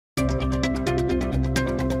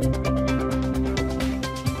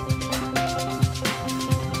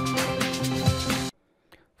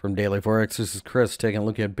From Daily Forex, this is Chris taking a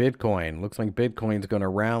look at Bitcoin. Looks like Bitcoin's going to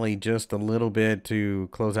rally just a little bit to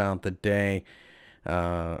close out the day.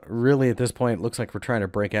 Really, at this point, it looks like we're trying to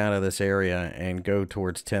break out of this area and go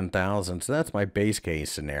towards 10,000. So that's my base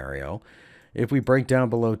case scenario. If we break down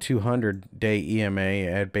below 200-day EMA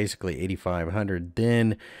at basically 8,500,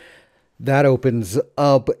 then that opens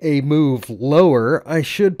up a move lower. I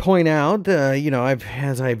should point out,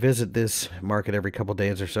 as I visit this market every couple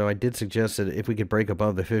days or so, I did suggest that if we could break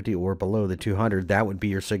above the 50 or below the 200, that would be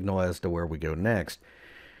your signal as to where we go next.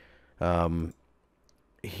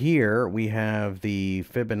 Here we have the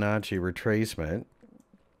Fibonacci retracement,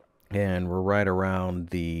 and we're right around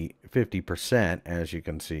the 50%, as you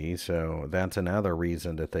can see. So that's another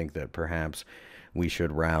reason to think that perhaps we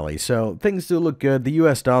should rally. So things do look good. The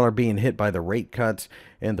U.S. dollar being hit by the rate cuts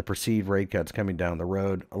and the perceived rate cuts coming down the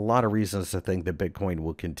road. A lot of reasons to think that Bitcoin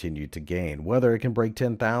will continue to gain. Whether it can break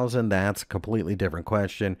 10,000, that's a completely different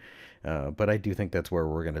question. But I do think that's where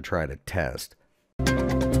we're going to try to test.